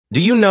Do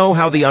you know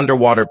how the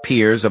underwater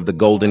piers of the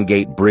Golden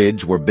Gate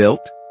Bridge were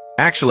built?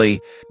 Actually,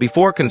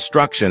 before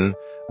construction,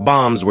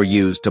 bombs were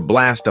used to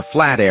blast a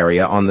flat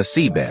area on the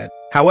seabed.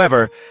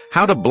 However,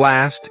 how to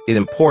blast is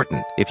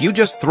important. If you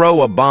just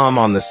throw a bomb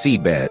on the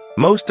seabed,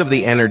 most of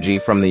the energy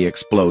from the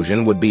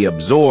explosion would be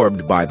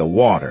absorbed by the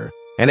water,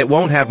 and it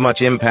won't have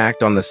much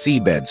impact on the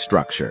seabed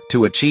structure.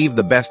 To achieve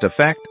the best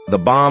effect, the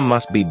bomb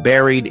must be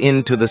buried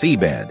into the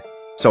seabed.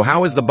 So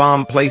how is the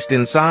bomb placed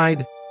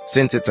inside?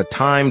 Since it's a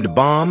timed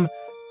bomb,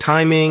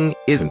 timing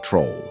is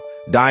control.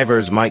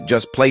 Divers might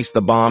just place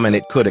the bomb and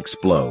it could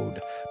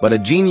explode. But a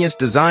genius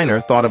designer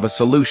thought of a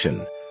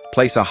solution.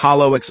 Place a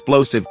hollow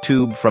explosive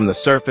tube from the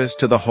surface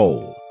to the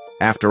hole.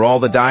 After all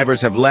the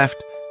divers have left,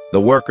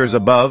 the workers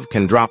above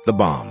can drop the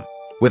bomb.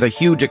 With a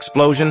huge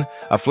explosion,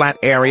 a flat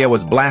area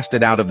was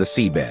blasted out of the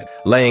seabed,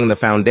 laying the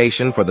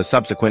foundation for the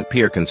subsequent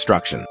pier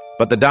construction.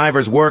 But the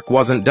divers' work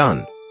wasn't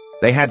done.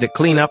 They had to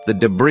clean up the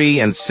debris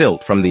and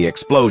silt from the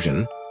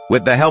explosion.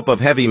 With the help of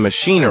heavy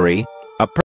machinery,